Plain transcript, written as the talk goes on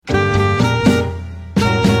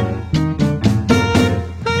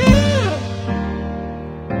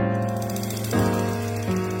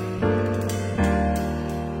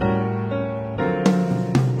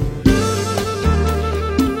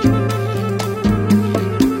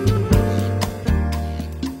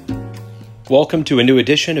Welcome to a new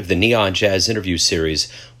edition of the Neon Jazz interview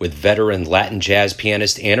series with veteran Latin jazz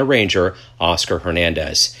pianist and arranger Oscar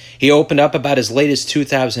Hernandez. He opened up about his latest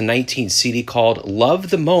 2019 CD called Love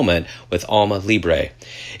the Moment with Alma Libre.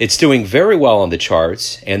 It's doing very well on the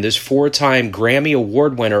charts, and this four-time Grammy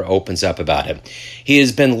Award winner opens up about it. He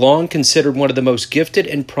has been long considered one of the most gifted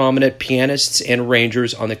and prominent pianists and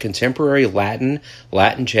arrangers on the contemporary Latin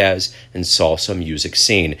jazz, and salsa music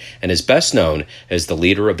scene, and is best known as the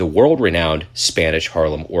leader of the world-renowned Spanish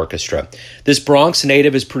Harlem Orchestra. This Bronx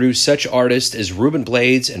native has produced such artists as Ruben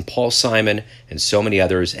Blades and Paul Simon and so many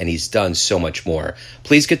others, and he's done so much more.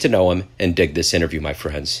 Please get to know him and dig this interview, my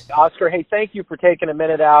friends. Oscar, hey, thank you for taking a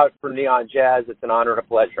minute out for Neon Jazz. It's an honor and a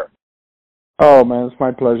pleasure. Oh, man, it's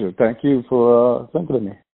my pleasure. Thank you for thinking of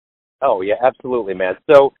me. Oh, yeah, absolutely, man.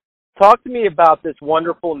 So talk to me about this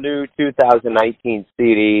wonderful new 2019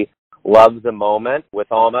 CD, Love the Moment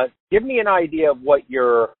with Alma. Give me an idea of what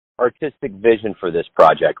your artistic vision for this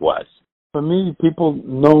project was. For me, people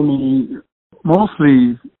know me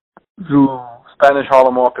mostly through Spanish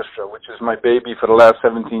Harlem Orchestra, which is my baby for the last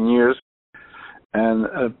 17 years, and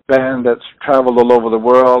a band that's traveled all over the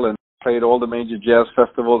world and played all the major jazz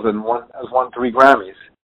festivals and has won 3 Grammys.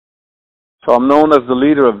 So I'm known as the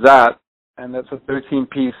leader of that, and that's a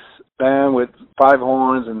 13-piece band with 5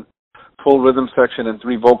 horns and full rhythm section and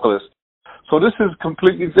 3 vocalists. So this is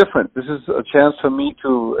completely different. This is a chance for me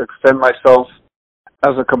to extend myself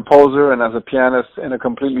as a composer and as a pianist in a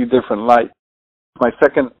completely different light. My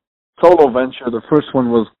second solo venture, the first one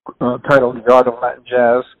was titled The Art of Latin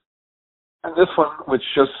Jazz, and this one, which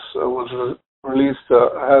just was released,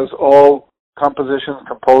 has all compositions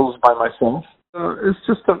composed by myself. It's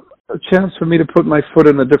just a chance for me to put my foot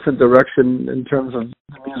in a different direction in terms of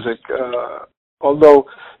the music. Although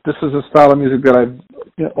this is a style of music that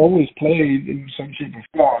I've always played in some shape or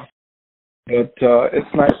form, but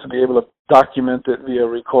it's nice to be able to document it via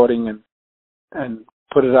recording and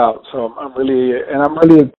put it out. So I'm really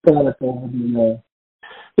ecstatic over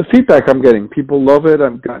the feedback I'm getting. People love it.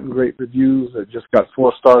 I've gotten great reviews. I just got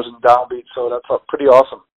 4 stars in Downbeat, so that's pretty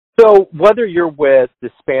awesome. So whether you're with the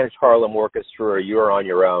Spanish Harlem Orchestra or you're on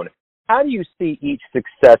your own, how do you see each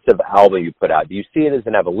successive album you put out? Do you see it as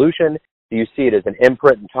an evolution? Do you see it as an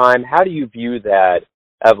imprint in time? How do you view that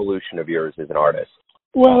evolution of yours as an artist?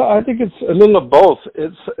 Well, I think it's a little of both.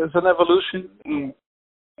 It's an evolution,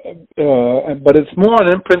 but it's more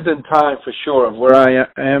an imprint in time for sure of where I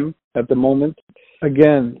am at the moment.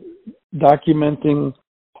 Again, documenting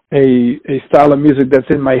a style of music that's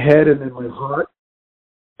in my head and in my heart,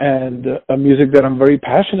 and a music that I'm very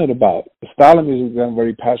passionate about, a style of music that I'm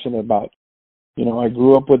very passionate about. You know, I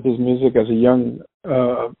grew up with this music as a young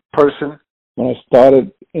person when I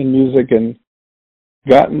started in music and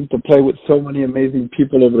gotten to play with so many amazing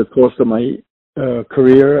people over the course of my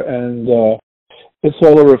career, and it's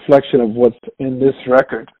all a reflection of what's in this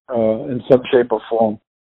record in some shape or form.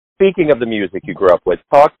 Speaking of the music you grew up with,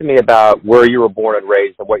 talk to me about where you were born and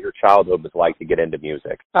raised and what your childhood was like to get into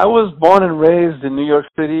music. I was born and raised in New York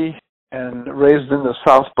City and raised in the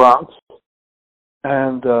South Bronx,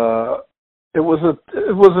 and it was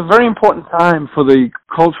a very important time for the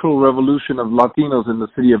cultural revolution of Latinos in the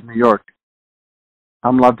city of New York.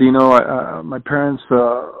 I'm Latino. My parents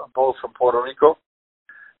are both from Puerto Rico.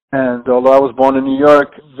 And although I was born in New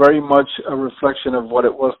York, very much a reflection of what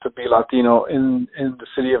it was to be Latino in the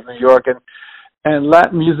city of New York. And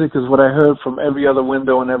Latin music is what I heard from every other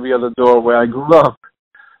window and every other door where I grew up.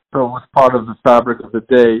 So it was part of the fabric of the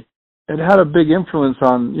day. It had a big influence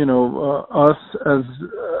on, us as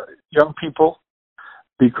young people,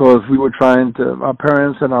 because we were our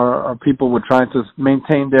parents and our people were trying to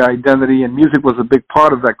maintain their identity, and music was a big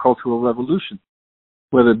part of that cultural revolution.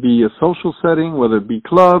 Whether it be a social setting, whether it be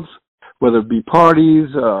clubs, whether it be parties,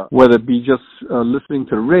 whether it be just listening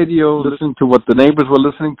to the radio, listening to what the neighbors were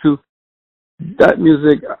listening to. That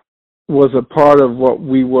music was a part of what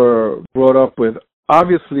we were brought up with.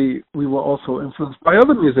 Obviously, we were also influenced by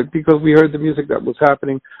other music because we heard the music that was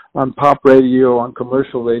happening on pop radio, on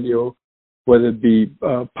commercial radio, whether it be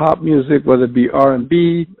pop music, whether it be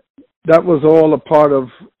R&B. That was all a part of,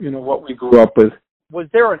 what we grew up with. Was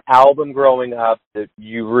there an album growing up that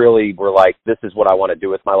you really were like, this is what I want to do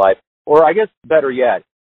with my life? Or I guess better yet,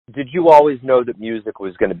 did you always know that music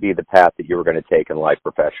was going to be the path that you were going to take in life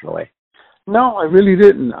professionally? No, I really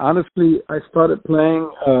didn't. Honestly, I started playing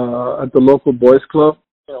at the local boys club.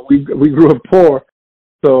 We grew up poor,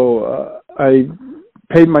 so I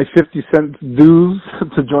paid my 50-cent dues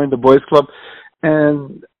to join the boys club,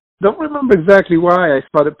 and don't remember exactly why I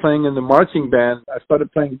started playing in the marching band. I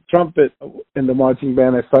started playing trumpet in the marching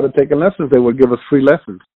band. I started taking lessons. They would give us free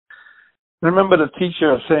lessons. I remember the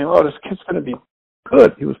teacher saying, "Oh, this kid's going to be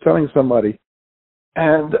good." He was telling somebody.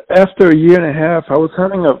 And after a year and a half, I was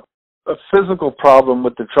having a physical problem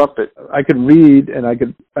with the trumpet. I could read and I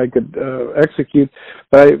could execute,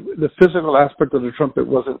 but the physical aspect of the trumpet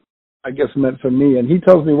wasn't, I guess, meant for me. And he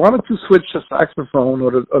tells me, "Why don't you switch to saxophone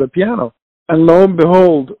or the piano?" And lo and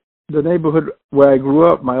behold, the neighborhood where I grew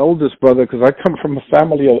up, my oldest brother, because I come from a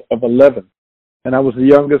family of 11, and I was the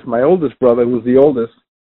youngest, my oldest brother, who was the oldest,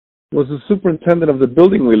 was the superintendent of the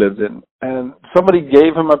building we lived in. And somebody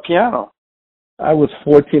gave him a piano. I was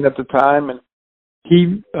 14 at the time, and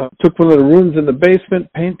he took one of the rooms in the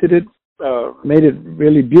basement, painted it, made it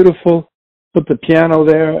really beautiful, put the piano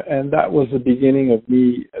there, and that was the beginning of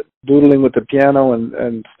me doodling with the piano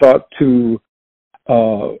and start to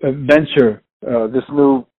venture this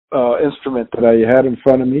new instrument that I had in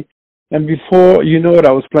front of me. And before you know it,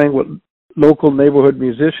 I was playing with local neighborhood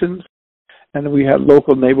musicians, and we had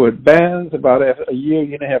local neighborhood bands. About a year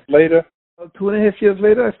and a half later, 2.5 years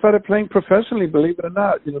later, I started playing professionally, believe it or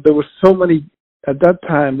not. There were so many, at that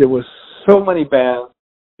time, there were so many bands,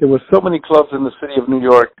 there were so many clubs in the city of New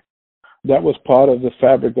York. That was part of the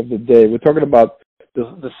fabric of the day. We're talking about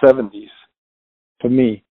the 70s for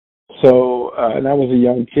me. So, and I was a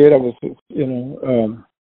young kid. I was,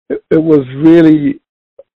 it was really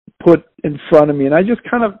put in front of me, and I just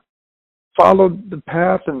kind of followed the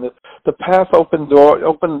path, and the path opened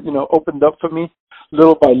up for me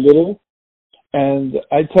little by little. And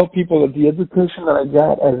I tell people that the education that I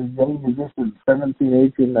got as a young musician,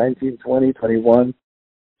 17, 18, 19, 20, 21,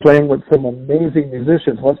 playing with some amazing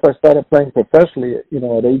musicians. Once I started playing professionally, at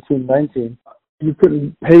 18, 19, you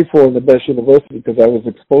couldn't pay for in the best university because I was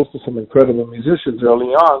exposed to some incredible musicians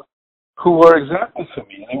early on who were examples for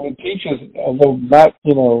me. And they were teachers, although not,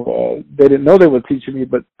 they didn't know they were teaching me,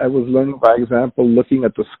 but I was learning by example, looking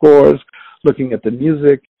at the scores, looking at the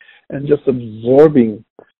music, and just absorbing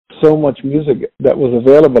so much music that was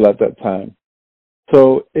available at that time.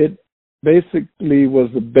 So it basically was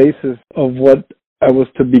the basis of what I was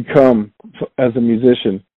to become as a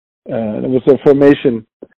musician. It was a formation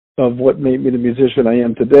of what made me the musician I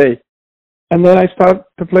am today. And then I started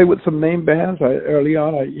to play with some name bands. Early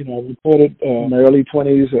on, I recorded in my early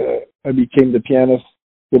 20s. I became the pianist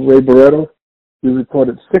with Ray Barretto. We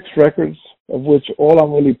recorded 6 records, of which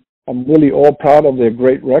I'm really all proud of. They're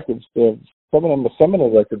great records. Some of them are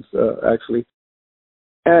seminal records, actually.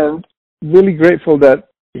 And really grateful that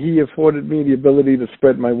he afforded me the ability to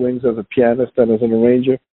spread my wings as a pianist and as an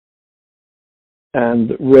arranger.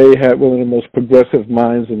 And Ray had one of the most progressive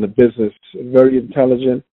minds in the business, very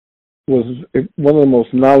intelligent, was one of the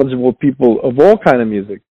most knowledgeable people of all kind of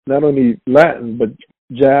music, not only Latin, but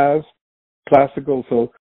jazz, classical.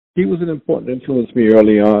 So he was an important influence to me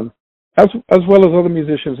early on, as well as other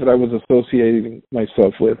musicians that I was associating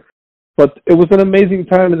myself with. But it was an amazing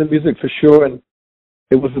time in the music for sure, and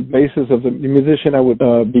it was the basis of the musician I would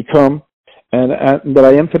become and that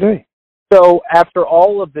I am today. So after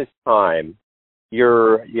all of this time,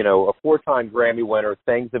 you're, a 4-time Grammy winner.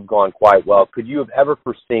 Things have gone quite well. Could you have ever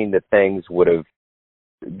foreseen that things would have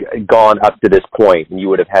gone up to this point and you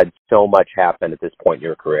would have had so much happen at this point in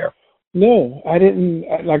your career? No, I didn't.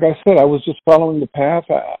 Like I said, I was just following the path.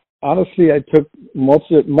 Honestly, I took much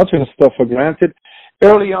of the stuff for granted.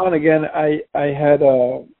 Early on, again, I had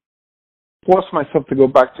forced myself to go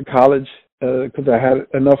back to college because I had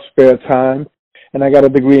enough spare time, and I got a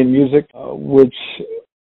degree in music, which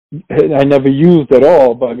I never used at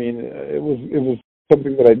all. But I mean, it was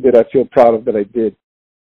something that I did. I feel proud of that I did.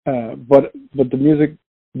 But the music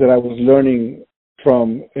that I was learning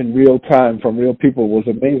from in real time, from real people, was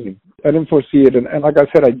amazing. I didn't foresee it, and like I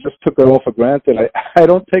said, I just took it all for granted. I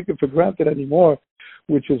don't take it for granted anymore,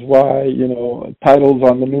 which is why, titles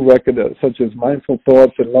on the new record such as Mindful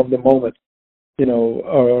Thoughts and Love the Moment,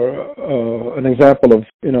 are an example of,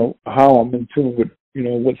 how I'm in tune with,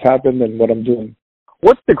 what's happened and what I'm doing.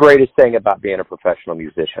 What's the greatest thing about being a professional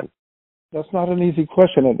musician? That's not an easy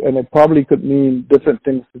question, and it probably could mean different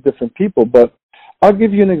things to different people, but I'll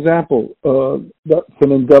give you an example. That's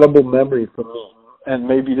an indelible memory for me, and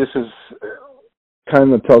maybe this is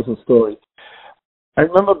kind of tells a story. I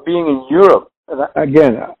remember being in Europe, and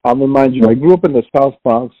again, I'll remind you, I grew up in the South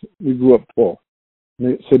Bronx. We grew up poor, in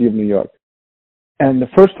the city of New York. And the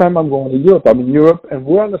first time I'm going to Europe, I'm in Europe, and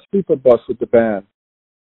we're on a sleeper bus with the band.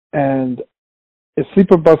 And a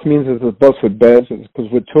sleeper bus means it's a bus with beds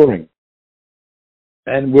because we're touring.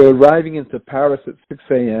 And we're arriving into Paris at 6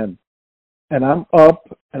 a.m. And I'm up,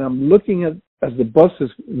 and I'm looking at, as the bus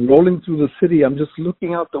is rolling through the city, I'm just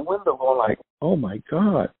looking out the window going like, oh my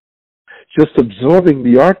God. Just absorbing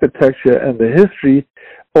the architecture and the history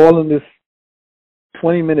all in this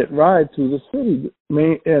 20-minute ride through the city.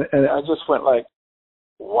 And I just went like,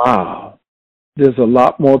 wow, there's a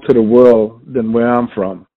lot more to the world than where I'm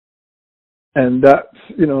from. And that's,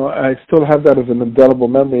 I still have that as an indelible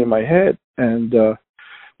memory in my head. And,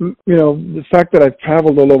 the fact that I've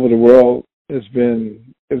traveled all over the world is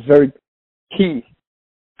very key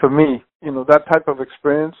for me. That type of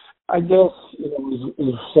experience, I guess,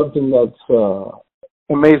 is something that's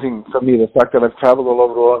amazing for me. The fact that I've traveled all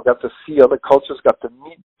over the world, got to see other cultures, got to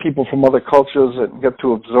meet people from other cultures, and get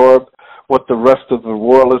to absorb what the rest of the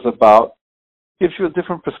world is about, gives you a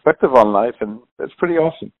different perspective on life, and it's pretty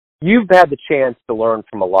awesome. You've had the chance to learn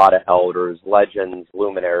from a lot of elders, legends,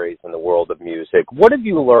 luminaries in the world of music. What have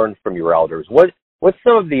you learned from your elders? What's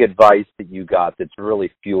some of the advice that you got that's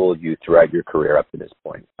really fueled you throughout your career up to this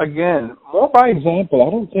point? Again, more by example.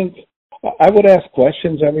 I don't think I would ask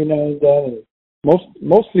questions every now and then.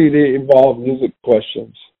 Mostly they involve music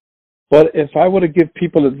questions. But if I were to give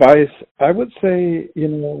people advice, I would say,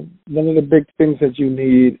 one of the big things that you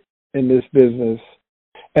need in this business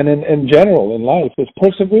and in general in life is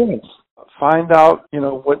perseverance. Find out,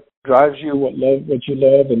 what drives you, what you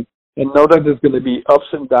love, and know that there's going to be ups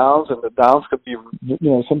and downs, and the downs could be,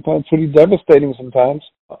 sometimes pretty devastating sometimes,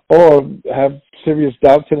 or have serious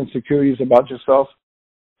doubts and insecurities about yourself.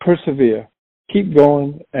 Persevere. Keep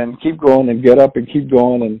going and get up and keep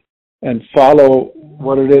going and follow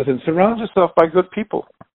what it is and surround yourself by good people.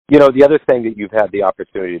 The other thing that you've had the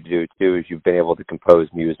opportunity to do, too, is you've been able to compose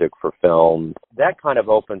music for film. That kind of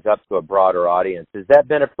opens up to a broader audience. Has that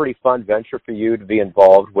been a pretty fun venture for you to be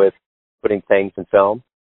involved with putting things in film?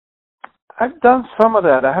 I've done some of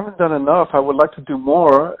that. I haven't done enough. I would like to do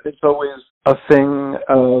more. It's always a thing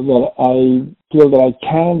that I feel that I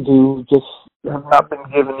can do, just have not been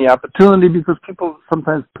given the opportunity because people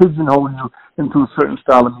sometimes pigeonhole you into a certain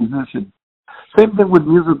style of musician. Same thing with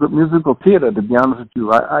musical theater, to be honest with you.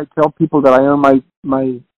 I tell people that I earned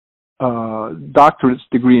my doctorate's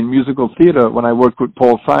degree in musical theater when I worked with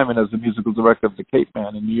Paul Simon as the musical director of the Cape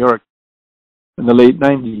Man in New York in the late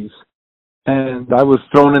 90s. And I was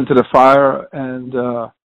thrown into the fire, and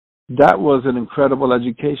that was an incredible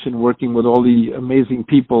education, working with all the amazing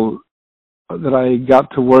people that I got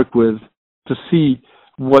to work with to see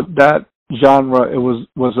what that genre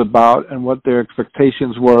was about and what their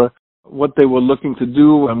expectations were, what they were looking to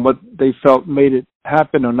do, and what they felt made it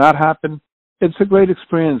happen or not happen. It's a great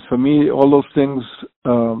experience for me. All those things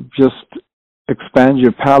just expand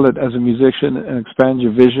your palette as a musician and expand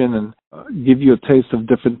your vision and give you a taste of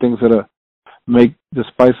different things that make the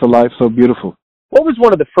spice of life so beautiful. What was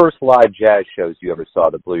one of the first live jazz shows you ever saw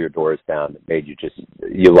that blew your doors down, that made you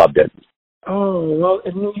loved it? Oh, well,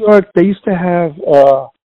 in New York, they used to have a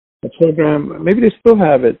program, maybe they still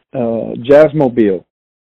have it, Jazzmobile,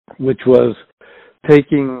 which was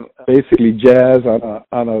taking basically jazz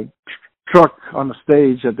on a truck on a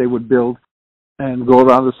stage that they would build and go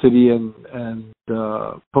around the city and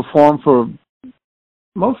perform for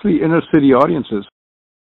mostly inner city audiences.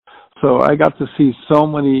 So I got to see so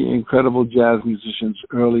many incredible jazz musicians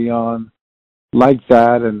early on like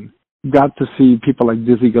that, and got to see people like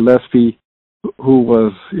Dizzy Gillespie, who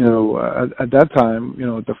was, at that time,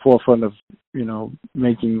 at the forefront of,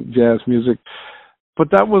 making jazz music. But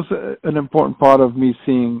that was an important part of me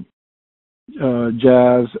seeing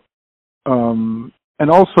jazz. And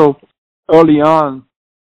also, early on,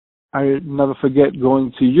 I never forget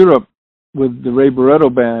going to Europe with the Ray Barretto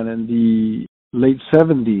Band in the late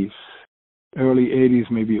 70s, early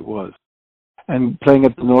 80s maybe it was, and playing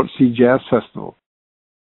at the North Sea Jazz Festival.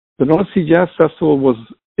 The North Sea Jazz Festival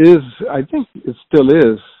I think it still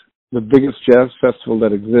is, the biggest jazz festival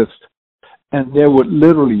that exists. And there would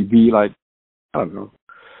literally be 100,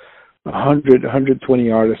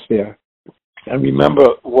 120 artists there. I remember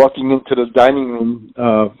walking into the dining room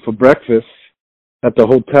for breakfast at the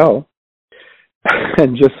hotel,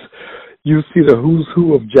 and just you see the who's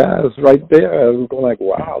who of jazz right there. I was going like,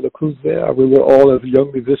 wow, look who's there. We were all as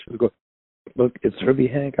young musicians going, look, it's Herbie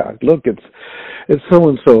Hancock. Look, it's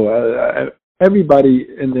so-and-so. Everybody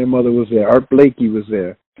and their mother was there. Art Blakey was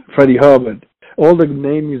there. Freddie Hubbard. All the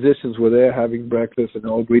named musicians were there having breakfast and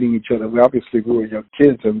all greeting each other. We were young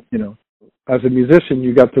kids, and as a musician,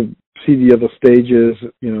 you got to see the other stages,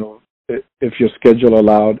 if your schedule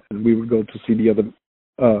allowed, and we would go to see the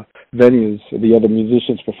other venues, the other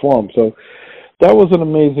musicians perform. So that was an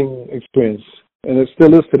amazing experience, and it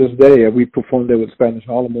still is to this day. We performed there with Spanish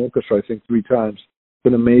Harlem Orchestra, I think, 3 times.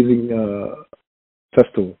 It's an amazing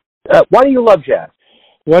festival. Why do you love jazz?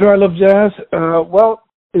 Why do I love jazz? Well,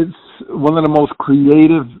 it's one of the most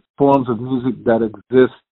creative forms of music that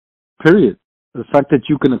exists, period. The fact that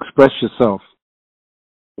you can express yourself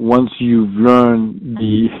once you've learned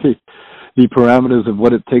the the parameters of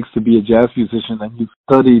what it takes to be a jazz musician, and you've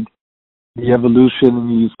studied the evolution,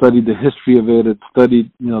 and you studied the history of it, and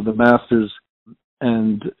studied, the masters,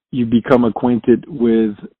 and you become acquainted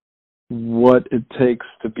with what it takes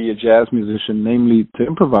to be a jazz musician, namely to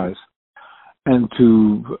improvise, and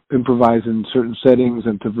to improvise in certain settings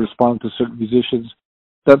and to respond to certain musicians.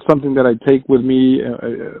 That's something that I take with me.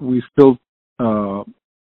 We still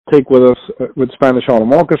take with us with Spanish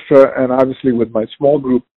Harlem Orchestra, and obviously with my small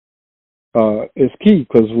group, is key,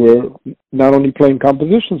 because we're not only playing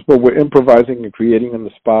compositions, but we're improvising and creating on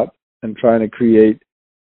the spot and trying to create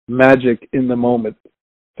magic in the moment.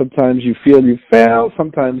 Sometimes you feel you fail,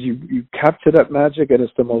 sometimes you capture that magic, and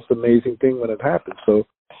it's the most amazing thing when it happens. So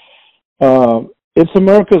it's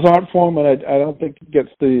America's art form, and I don't think it gets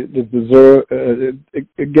the deserve.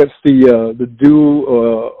 It gets the due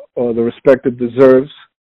or the respect it deserves,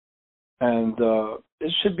 and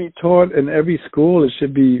it should be taught in every school. It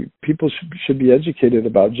should be people should be educated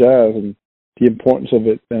about jazz and the importance of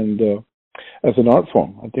it, and as an art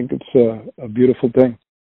form, I think it's a beautiful thing.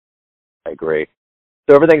 I agree.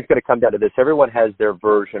 So everything's going to come down to this. Everyone has their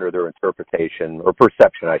version or their interpretation or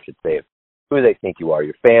perception, I should say, of who they think you are,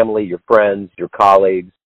 your family, your friends, your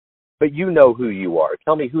colleagues. But you know who you are.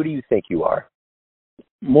 Tell me, who do you think you are?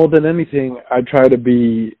 More than anything, I try to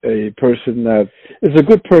be a person that is a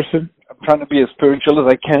good person. I'm trying to be as spiritual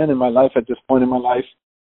as I can in my life at this point in my life,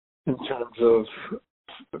 in terms of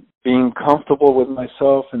being comfortable with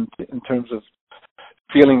myself and in terms of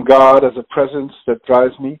feeling God as a presence that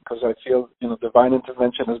drives me, because I feel, divine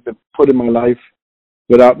intervention has been put in my life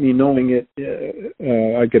without me knowing it.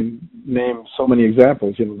 I can name so many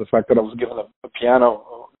examples. The fact that I was given a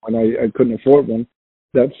piano when I couldn't afford one,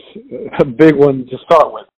 that's a big one to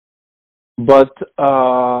start with. But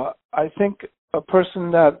I think a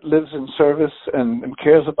person that lives in service and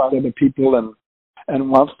cares about other people and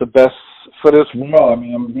wants the best for this world. I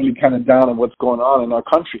mean, I'm really kind of down on what's going on in our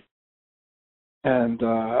country. And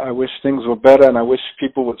I wish things were better, and I wish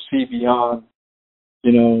people would see beyond,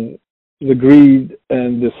 the greed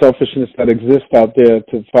and the selfishness that exists out there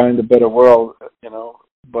to find a better world,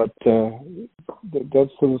 But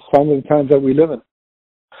that's the sign of the times that we live in.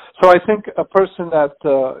 So I think a person that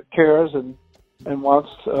cares and wants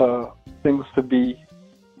things to be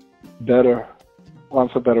better,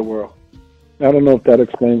 wants a better world. I don't know if that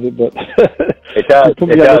explains it, but it does.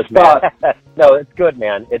 It does, man. No, it's good,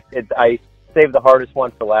 man. I saved the hardest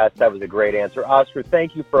one for last. That was a great answer. Oscar,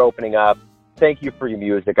 thank you for opening up. Thank you for your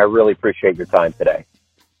music. I really appreciate your time today.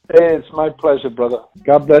 Hey, it's my pleasure, brother.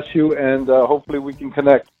 God bless you, and hopefully we can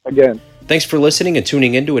connect again. Thanks for listening and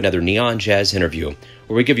tuning in to another Neon Jazz interview,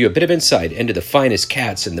 where we give you a bit of insight into the finest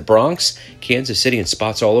cats in the Bronx, Kansas City, and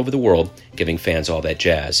spots all over the world, giving fans all that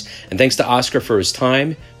jazz. And thanks to Oscar for his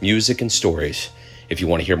time, music, and stories. If you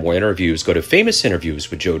want to hear more interviews, go to Famous Interviews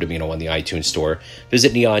with Joe Domino on the iTunes Store.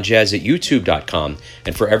 Visit Neon Jazz at YouTube.com.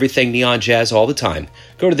 And for everything Neon Jazz all the time,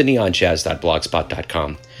 go to the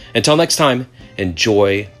neonjazz.blogspot.com. Until next time,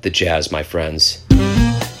 enjoy the jazz, my friends.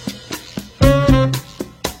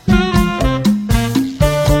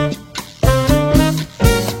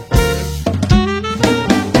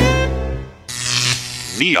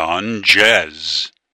 Neon Jazz.